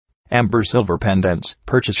Amber silver pendants.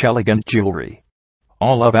 Purchase elegant jewelry.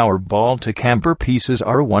 All of our Baltic amber pieces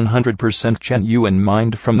are 100% genuine,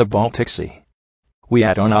 mined from the Baltic Sea. We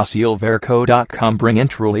at onasilverco.com bring in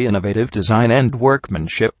truly innovative design and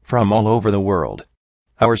workmanship from all over the world.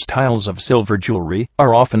 Our styles of silver jewelry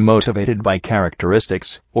are often motivated by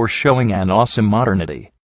characteristics or showing an awesome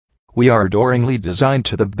modernity. We are adoringly designed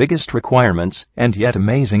to the biggest requirements and yet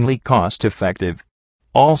amazingly cost-effective.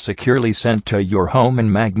 All securely sent to your home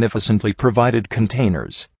in magnificently provided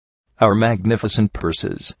containers. Our magnificent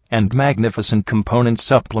purses and magnificent components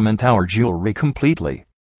supplement our jewelry completely.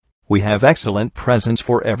 We have excellent presents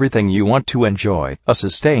for everything you want to enjoy: a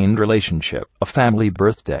sustained relationship, a family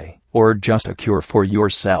birthday, or just a cure for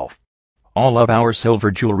yourself. All of our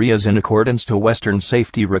silver jewelry is in accordance to Western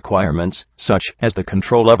safety requirements, such as the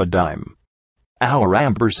control of a dime. Our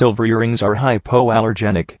amber silver earrings are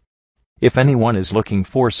hypoallergenic. If anyone is looking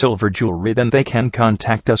for silver jewelry, then they can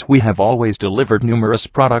contact us. We have always delivered numerous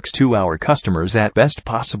products to our customers at best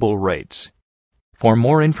possible rates. For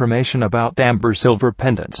more information about amber silver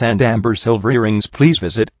pendants and amber silver earrings, please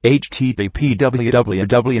visit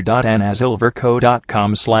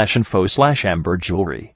http://www.onasilverco.com/info/amber jewelry.